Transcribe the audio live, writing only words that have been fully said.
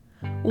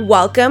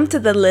Welcome to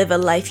the Live a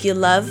Life You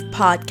Love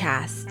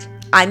podcast.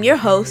 I'm your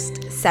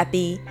host,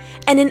 Seppi,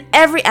 and in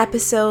every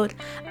episode,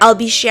 I'll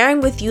be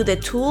sharing with you the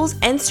tools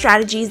and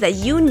strategies that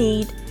you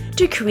need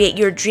to create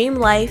your dream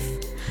life,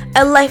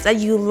 a life that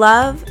you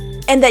love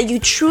and that you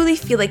truly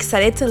feel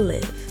excited to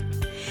live.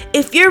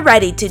 If you're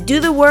ready to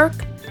do the work,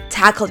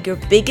 tackle your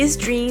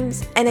biggest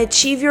dreams, and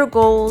achieve your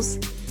goals,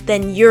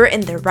 then you're in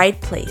the right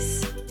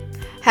place.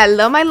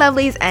 Hello, my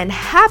lovelies, and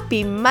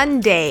happy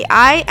Monday.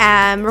 I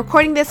am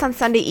recording this on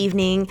Sunday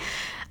evening.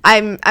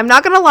 I'm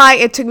not gonna lie,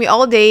 it took me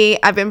all day.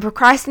 I've been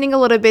procrastinating a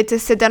little bit to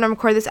sit down and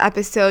record this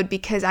episode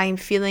because I'm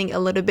feeling a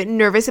little bit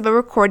nervous about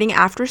recording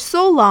after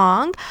so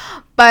long.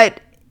 But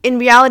in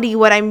reality,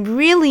 what I'm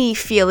really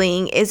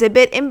feeling is a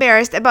bit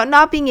embarrassed about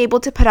not being able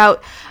to put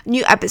out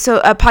new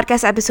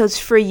podcast episodes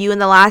for you in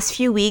the last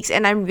few weeks,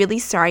 and I'm really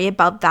sorry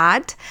about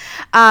that.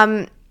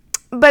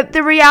 But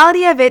the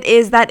reality of it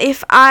is that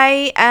if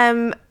I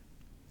am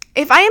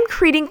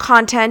creating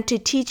content to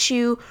teach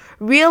you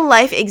real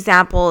life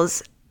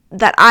examples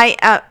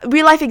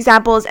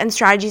and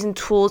strategies and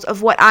tools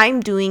of what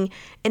I'm doing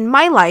in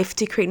my life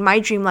to create my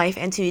dream life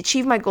and to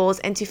achieve my goals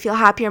and to feel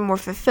happier and more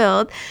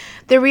fulfilled,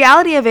 the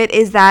reality of it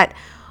is that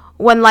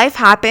when life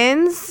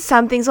happens,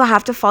 some things will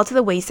have to fall to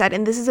the wayside,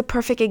 and this is a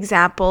perfect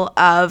example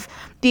of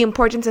the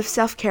importance of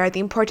self-care, the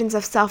importance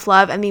of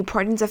self-love, and the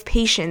importance of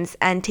patience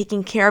and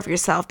taking care of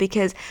yourself,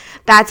 because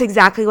that's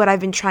exactly what I've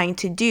been trying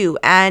to do.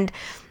 And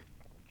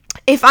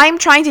if I'm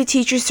trying to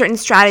teach you certain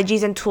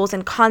strategies and tools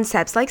and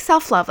concepts like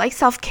self-love, like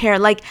self-care,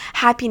 like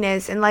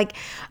happiness, and like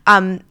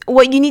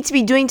what you need to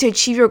be doing to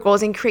achieve your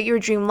goals and create your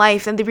dream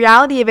life, then the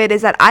reality of it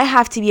is that I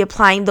have to be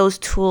applying those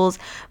tools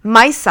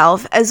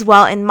myself as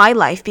well in my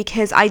life,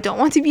 because I don't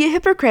want to be a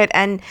hypocrite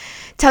and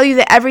tell you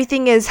that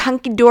everything is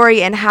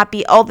hunky-dory and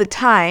happy all the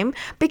time,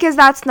 because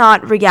that's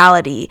not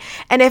reality.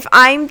 And if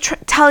I'm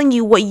telling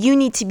you what you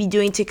need to be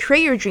doing to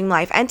create your dream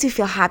life and to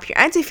feel happier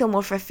and to feel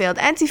more fulfilled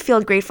and to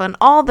feel grateful and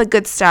all the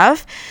good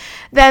stuff,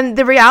 then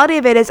the reality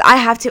of it is I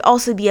have to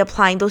also be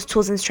applying those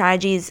tools and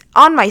strategies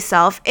on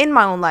myself in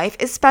my own life,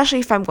 especially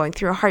if I'm going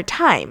through a hard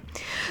time.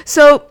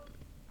 So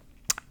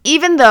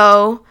even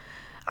though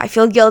I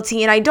feel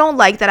guilty and I don't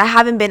like that I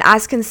haven't been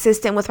as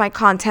consistent with my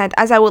content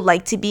as I would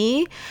like to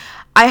be,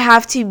 I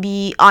have to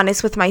be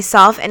honest with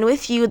myself and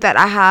with you that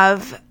I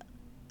have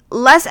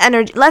less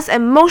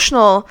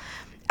emotional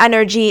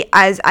energy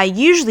as I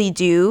usually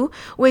do,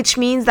 which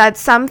means that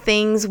some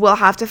things will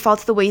have to fall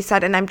to the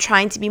wayside, and I'm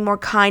trying to be more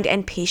kind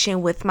and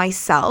patient with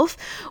myself,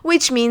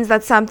 which means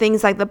that some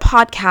things like the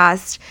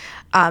podcast,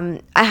 I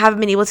haven't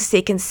been able to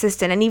stay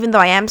consistent. And even though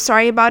I am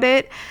sorry about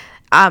it,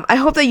 I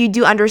hope that you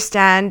do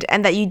understand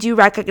and that you do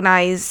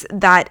recognize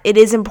that it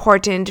is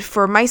important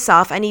for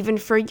myself and even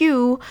for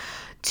you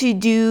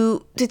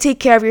to take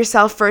care of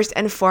yourself first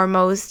and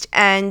foremost,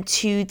 and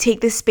to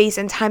take the space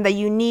and time that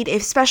you need,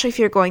 especially if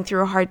you're going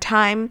through a hard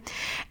time,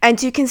 and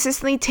to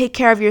consistently take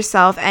care of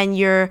yourself and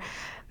your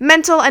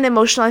mental and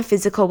emotional and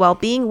physical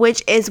well-being,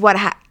 which is what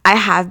I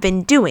have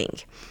been doing.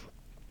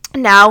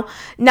 Now,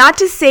 not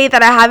to say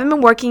that I haven't been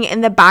working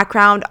in the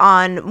background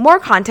on more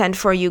content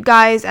for you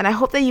guys, and I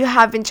hope that you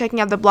have been checking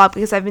out the blog,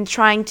 because I've been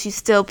trying to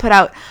still put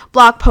out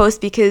blog posts,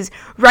 because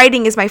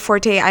writing is my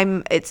forte.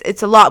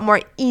 It's a lot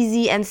more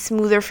easy and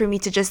smoother for me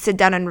to just sit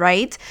down and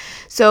write.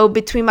 So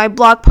between my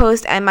blog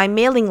post and my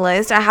mailing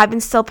list, I have been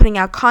still putting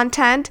out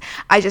content.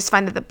 I just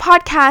find that the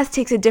podcast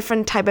takes a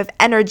different type of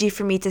energy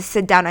for me to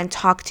sit down and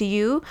talk to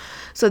you.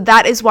 So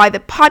that is why the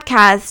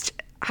podcast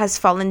has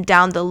fallen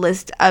down the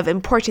list of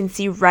importance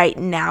right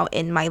now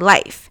in my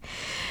life.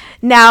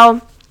 Now,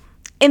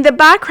 in the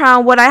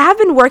background, what I have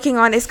been working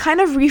on is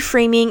kind of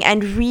reframing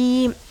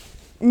and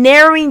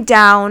narrowing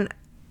down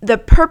the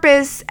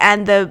purpose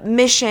and the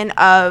mission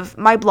of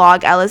my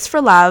blog, L is for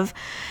Love,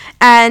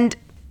 and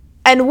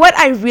what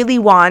I really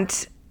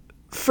want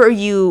for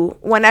you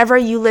whenever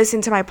you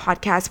listen to my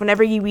podcast,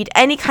 whenever you read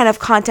any kind of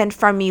content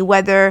from me,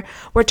 whether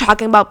we're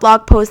talking about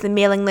blog posts, the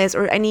mailing list,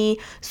 or any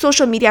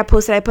social media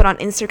posts that I put on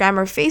Instagram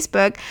or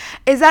Facebook,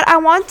 is that I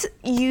want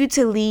you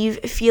to leave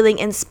feeling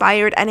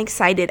inspired and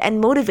excited and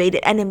motivated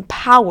and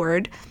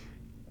empowered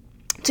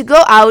to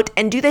go out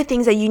and do the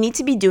things that you need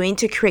to be doing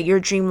to create your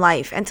dream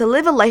life and to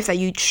live a life that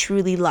you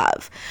truly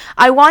love.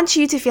 I want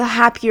you to feel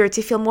happier,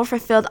 to feel more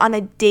fulfilled on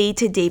a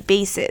day-to-day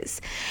basis.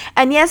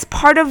 And yes,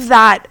 part of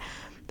that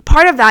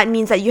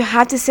means that you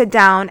have to sit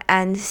down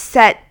and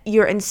set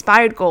your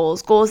inspired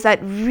goals that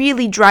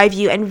really drive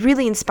you and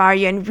really inspire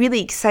you and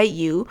really excite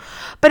you.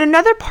 But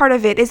another part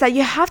of it is that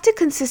you have to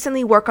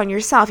consistently work on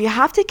yourself. You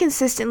have to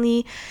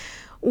consistently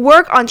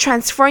work on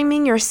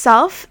transforming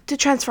yourself to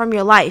transform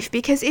your life.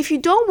 Because if you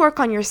don't work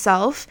on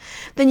yourself,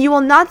 then you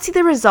will not see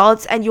the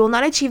results and you will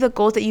not achieve the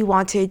goals that you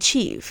want to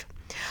achieve.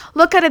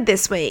 Look at it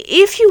this way.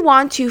 If you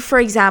want to, for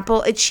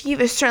example, achieve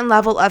a certain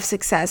level of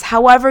success,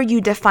 however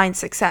you define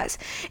success,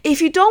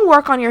 if you don't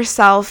work on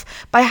yourself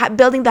by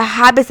building the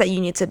habits that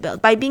you need to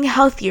build, by being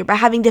healthier, by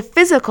having the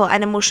physical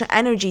and emotional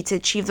energy to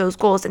achieve those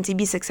goals and to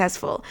be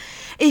successful,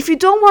 if you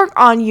don't work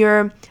on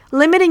your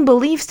limiting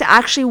beliefs to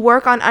actually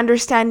work on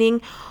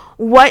understanding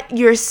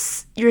you're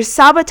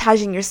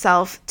sabotaging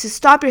yourself to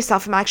stop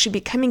yourself from actually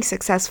becoming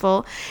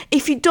successful.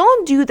 If you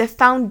don't do the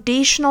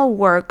foundational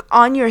work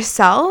on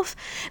yourself,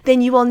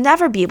 then you will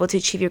never be able to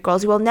achieve your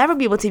goals. You will never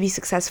be able to be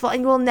successful,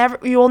 and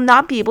you will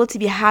not be able to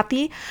be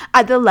happy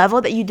at the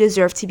level that you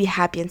deserve to be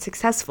happy and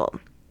successful.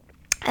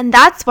 And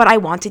that's what I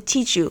want to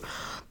teach you.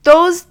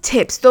 Those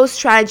tips, those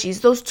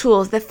strategies, those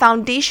tools, the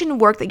foundation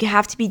work that you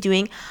have to be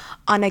doing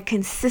on a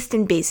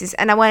consistent basis.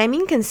 And when I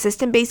mean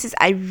consistent basis,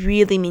 I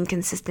really mean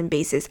consistent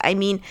basis. I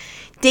mean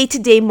day to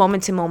day,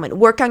 moment to moment.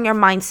 Work on your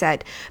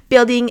mindset,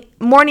 building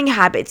morning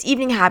habits,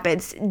 evening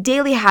habits,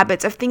 daily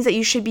habits of things that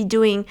you should be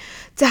doing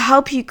to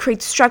help you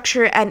create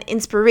structure and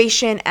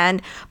inspiration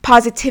and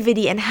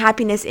positivity and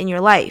happiness in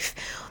your life.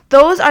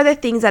 Those are the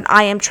things that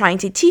I am trying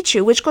to teach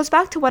you, which goes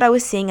back to what I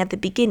was saying at the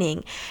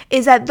beginning,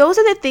 is that those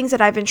are the things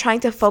that I've been trying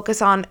to focus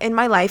on in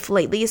my life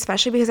lately,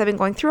 especially because I've been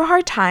going through a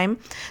hard time.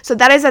 So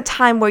that is a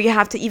time where you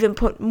have to even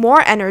put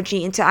more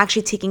energy into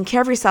actually taking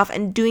care of yourself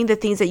and doing the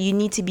things that you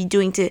need to be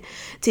doing to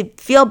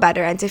feel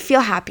better and to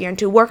feel happier and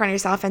to work on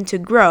yourself and to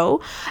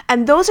grow.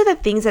 And those are the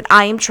things that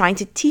I am trying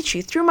to teach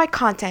you through my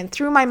content,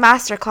 through my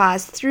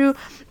masterclass, through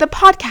the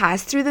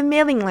podcast, through the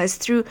mailing list,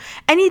 through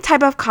any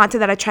type of content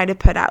that I try to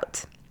put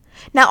out.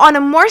 Now, on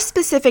a more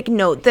specific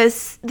note, the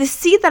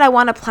seed that I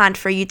want to plant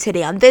for you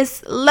today on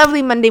this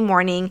lovely Monday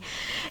morning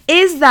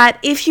is that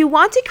if you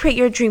want to create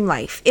your dream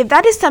life, if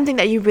that is something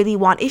that you really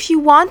want, if you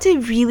want to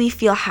really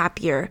feel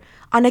happier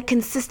on a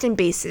consistent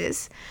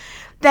basis,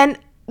 then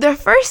the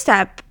first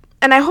step,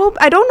 and I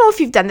don't know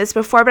if you've done this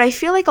before, but I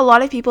feel like a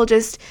lot of people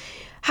just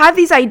have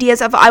these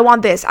ideas of I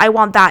want this, I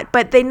want that,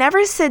 but they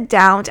never sit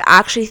down to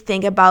actually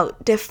think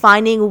about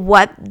defining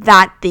what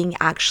that thing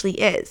actually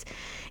is.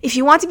 If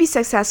you want to be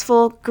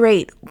successful,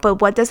 great,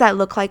 but what does that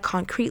look like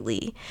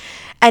concretely?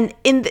 And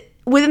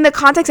within the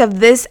context of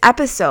this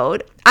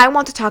episode, I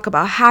want to talk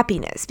about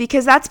happiness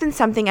because that's been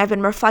something I've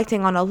been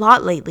reflecting on a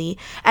lot lately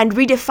and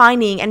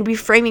redefining and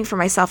reframing for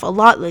myself a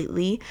lot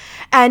lately.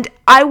 And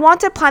I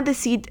want to plant the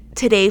seed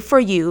today for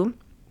you,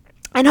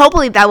 and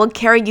hopefully that will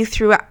carry you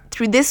through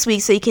this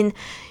week so you can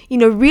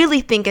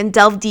really think and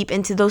delve deep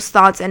into those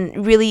thoughts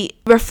and really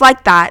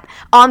reflect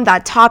on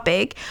that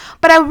topic.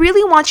 But I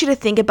really want you to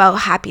think about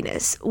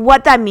happiness,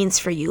 what that means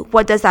for you.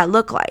 What does that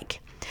look like?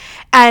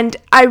 And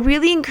I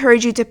really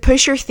encourage you to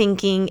push your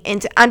thinking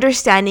into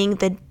understanding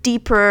the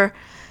deeper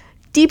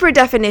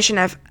definition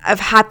of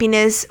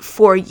happiness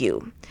for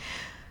you.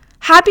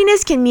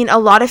 Happiness can mean a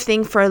lot of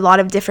things for a lot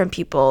of different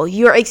people.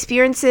 Your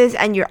experiences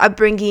and your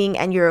upbringing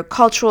and your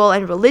cultural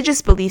and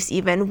religious beliefs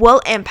even will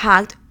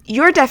impact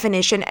your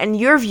definition and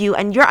your view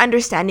and your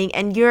understanding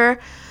and your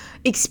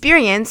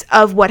experience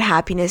of what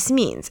happiness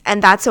means.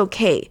 And that's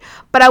okay.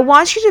 But I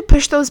want you to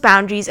push those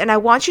boundaries, and I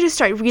want you to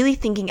start really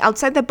thinking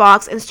outside the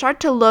box and start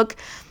to look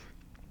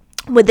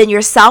within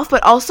yourself,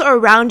 but also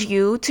around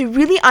you, to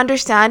really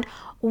understand,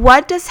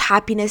 what does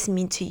happiness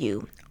mean to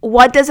you?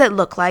 What does it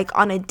look like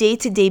on a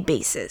day-to-day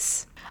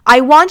basis? I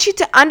want you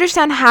to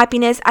understand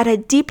happiness at a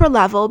deeper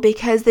level,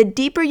 because the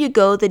deeper you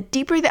go, the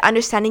deeper the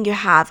understanding you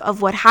have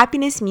of what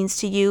happiness means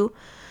to you,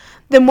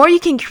 the more you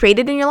can create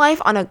it in your life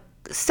on a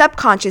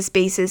subconscious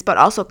basis, but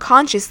also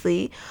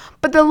consciously,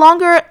 but the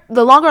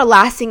longer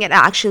lasting it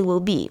actually will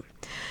be.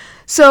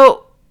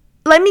 So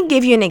let me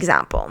give you an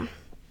example.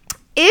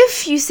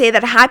 If you say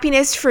that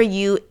happiness for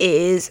you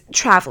is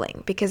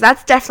traveling, because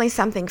that's definitely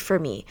something for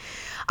me,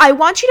 I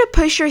want you to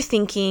push your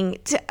thinking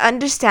to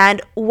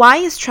understand, why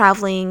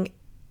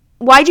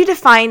do you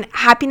define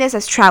happiness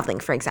as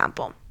traveling, for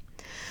example?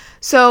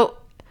 So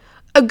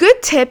a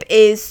good tip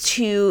is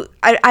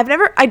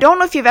I don't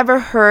know if you've ever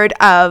heard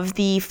of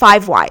the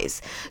 5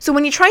 whys. So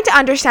when you're trying to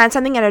understand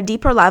something at a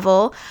deeper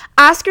level,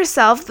 ask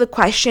yourself the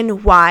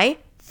question why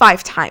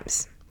 5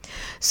 times.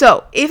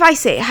 So if I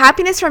say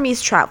happiness for me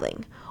is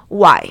traveling,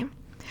 why?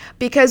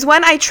 Because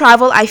when I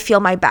travel, I feel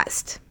my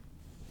best.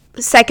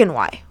 Second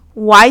why.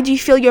 Why do you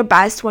feel your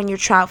best when you're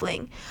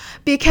traveling?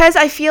 Because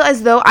I feel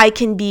as though I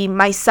can be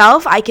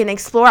myself, I can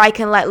explore, I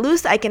can let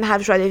loose, I can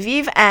have joie de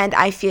vivre, and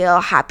I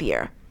feel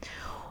happier.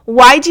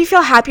 Why do you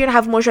feel happier and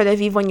have more joie de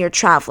vivre when you're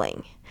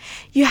traveling?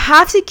 You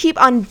have to keep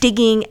on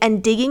digging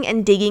and digging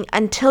and digging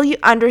until you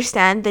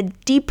understand the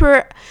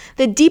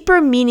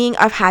deeper meaning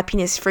of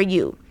happiness for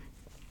you.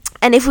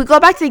 And if we go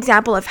back to the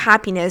example of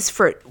happiness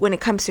for when it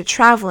comes to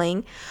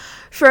traveling,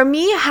 for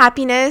me,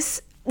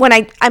 happiness,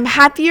 I'm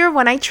happier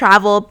when I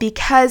travel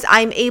because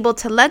I'm able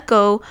to let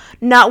go,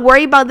 not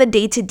worry about the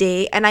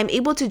day-to-day, and I'm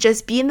able to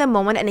just be in the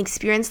moment and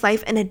experience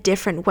life in a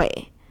different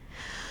way.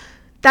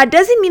 That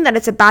doesn't mean that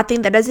it's a bad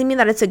thing. That doesn't mean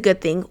that it's a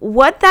good thing.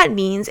 What that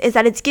means is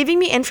that it's giving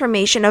me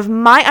information of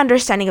my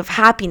understanding of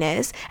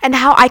happiness and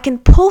how I can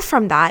pull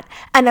from that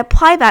and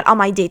apply that on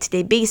my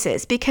day-to-day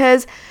basis.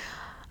 Because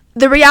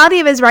the reality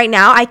of it is right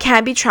now, I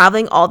can't be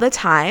traveling all the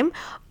time.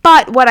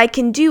 But what I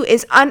can do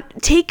is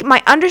take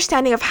my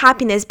understanding of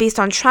happiness based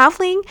on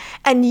traveling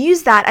and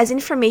use that as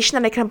information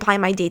that I can apply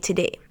my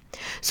day-to-day.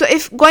 So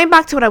if going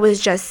back to what I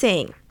was just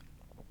saying,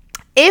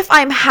 if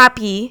I'm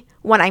happy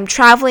when I'm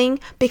traveling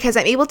because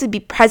I'm able to be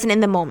present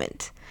in the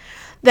moment,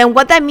 then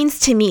what that means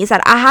to me is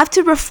that I have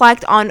to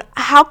reflect on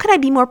how can I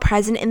be more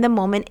present in the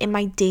moment in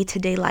my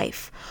day-to-day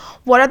life?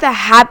 What are the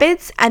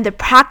habits and the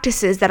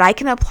practices that I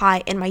can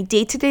apply in my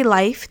day-to-day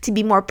life to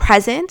be more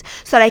present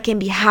so that I can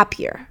be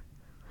happier?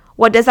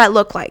 What does that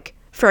look like?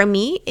 For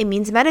me, it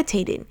means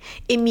meditating.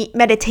 It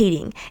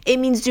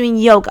means doing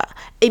yoga.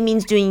 It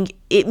means doing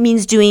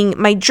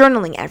my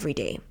journaling every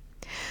day.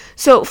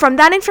 So from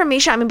that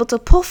information, I'm able to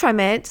pull from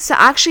it to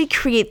actually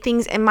create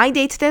things in my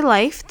day-to-day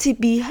life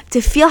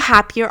to feel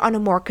happier on a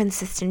more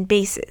consistent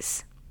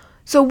basis.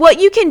 So what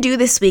you can do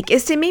this week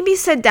is to maybe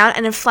sit down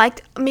and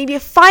reflect maybe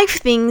 5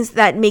 things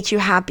that make you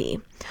happy.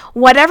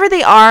 Whatever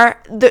they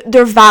are,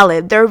 they're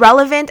valid, they're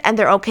relevant, and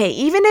they're okay.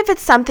 Even if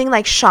it's something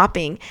like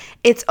shopping,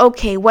 it's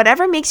okay.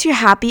 Whatever makes you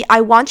happy,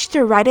 I want you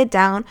to write it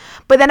down,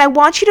 but then I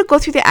want you to go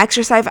through the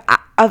exercise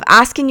of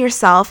asking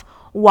yourself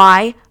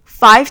why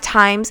 5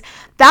 times.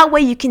 That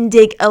way you can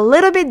dig a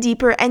little bit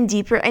deeper and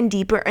deeper and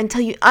deeper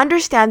until you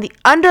understand the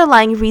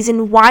underlying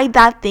reason why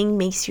that thing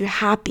makes you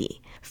happy.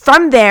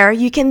 From there,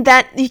 you can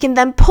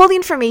then pull the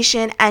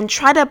information and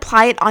try to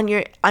apply it on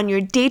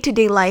your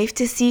day-to-day life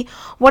to see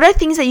what are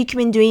things that you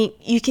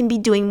can be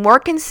doing more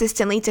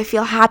consistently to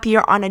feel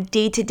happier on a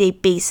day-to-day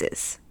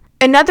basis.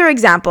 Another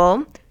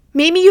example,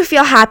 maybe you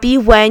feel happy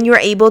when you're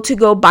able to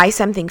go buy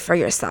something for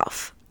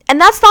yourself. And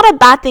that's not a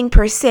bad thing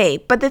per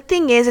se, but the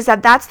thing is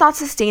that that's not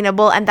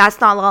sustainable and that's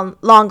not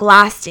long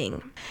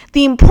lasting.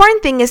 The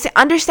important thing is to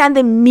understand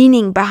the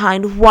meaning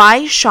behind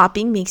why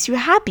shopping makes you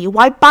happy,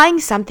 why buying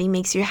something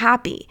makes you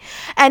happy.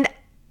 And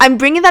I'm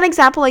bringing that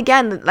example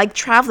again, like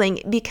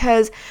traveling,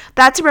 because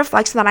that's a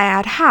reflection that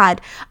I had.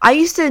 I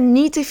used to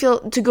need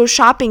to go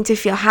shopping to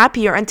feel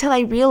happier until I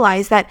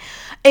realized that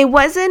it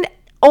wasn't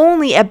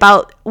only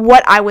about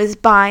what I was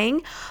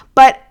buying,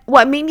 but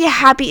what made me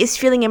happy is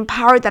feeling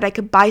empowered that I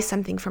could buy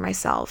something for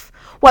myself.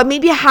 What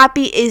made me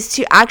happy is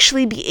to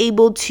actually be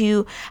able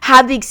to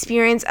have the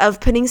experience of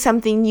putting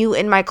something new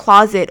in my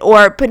closet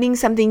or putting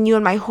something new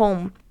in my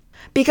home.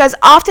 Because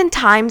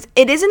oftentimes,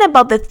 it isn't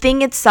about the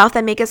thing itself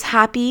that makes us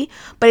happy,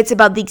 but it's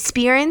about the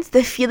experience,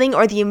 the feeling,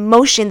 or the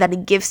emotion that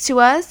it gives to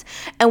us.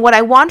 And what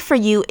I want for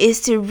you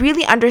is to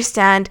really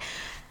understand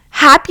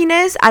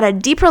happiness at a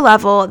deeper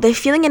level, the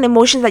feeling and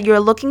emotions that you're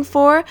looking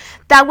for.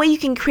 That way you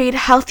can create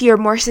healthier,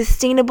 more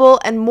sustainable,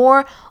 and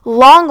more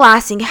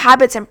long-lasting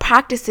habits and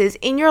practices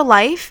in your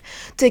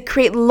life to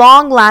create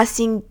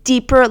long-lasting,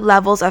 deeper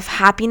levels of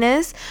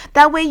happiness.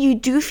 That way you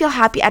do feel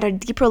happy at a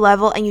deeper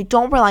level and you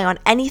don't rely on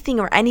anything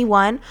or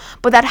anyone,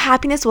 but that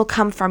happiness will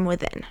come from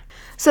within.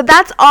 So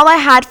that's all I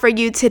had for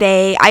you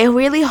today. I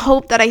really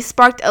hope that I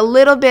sparked a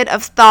little bit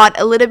of thought,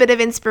 a little bit of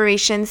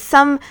inspiration,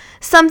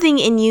 something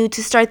in you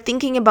to start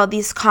thinking about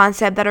these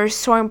concepts that are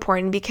so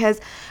important,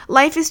 because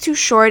life is too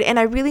short and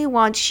I really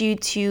want you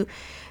to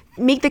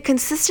make the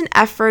consistent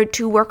effort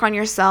to work on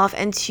yourself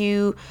and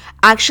to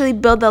actually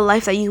build the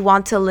life that you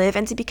want to live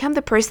and to become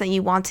the person that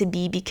you want to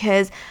be,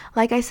 because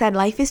like I said,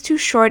 life is too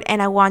short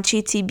and I want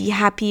you to be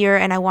happier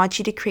and I want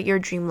you to create your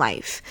dream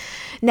life.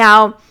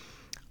 Now,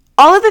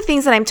 all of the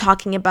things that I'm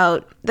talking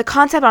about, the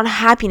concept on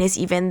happiness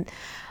even,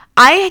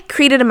 I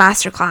created a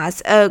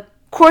masterclass, a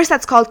course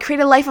that's called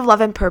Create a Life of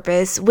Love and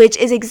Purpose, which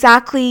is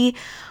exactly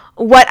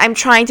what I'm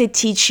trying to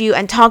teach you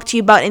and talk to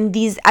you about in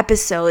these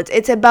episodes.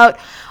 It's about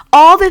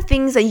all the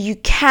things that you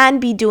can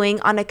be doing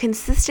on a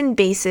consistent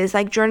basis,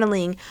 like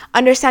journaling,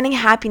 understanding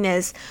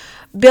happiness,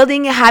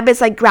 building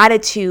habits like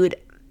gratitude,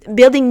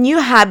 building new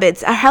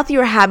habits,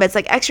 healthier habits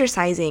like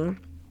exercising.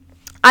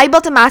 I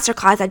built a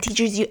masterclass that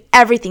teaches you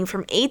everything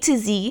from A to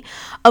Z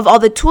of all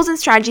the tools and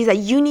strategies that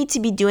you need to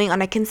be doing on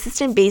a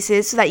consistent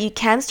basis so that you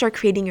can start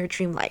creating your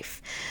dream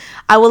life.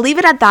 I will leave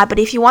it at that, but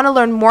if you want to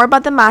learn more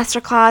about the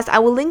masterclass, I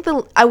will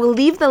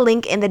leave the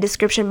link in the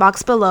description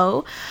box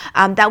below.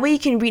 That way you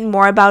can read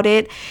more about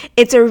it.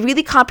 It's a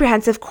really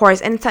comprehensive course,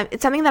 and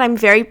it's something that I'm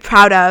very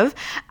proud of,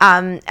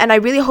 and I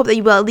really hope that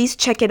you will at least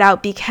check it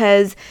out,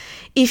 because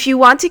if you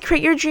want to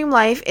create your dream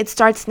life, it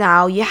starts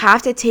now. You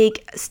have to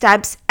take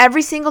steps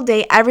every single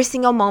day, every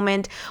single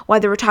moment,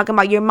 whether we're talking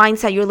about your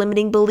mindset, your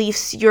limiting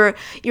beliefs, your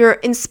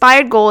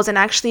inspired goals, and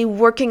actually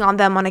working on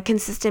them on a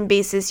consistent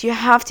basis. You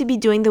have to be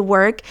doing the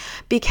work,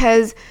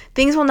 because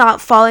things will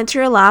not fall into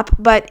your lap.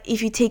 But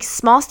if you take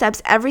small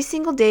steps every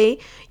single day,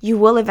 you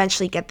will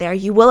eventually get there.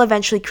 You will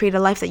eventually create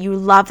a life that you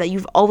love, that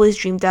you've always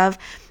dreamed of,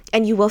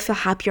 and you will feel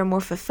happier,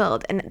 more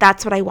fulfilled. And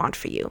that's what I want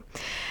for you.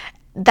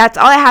 That's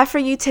all I have for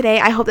you today.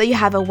 I hope that you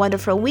have a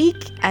wonderful week,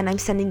 and I'm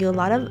sending you a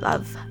lot of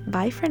love.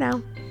 Bye for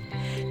now.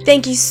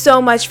 Thank you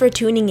so much for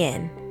tuning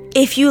in.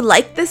 If you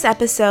liked this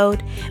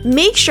episode,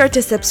 make sure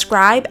to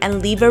subscribe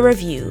and leave a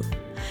review.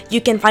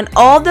 You can find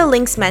all the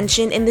links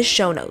mentioned in the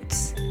show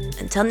notes.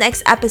 Until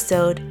next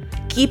episode,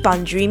 keep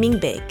on dreaming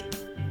big.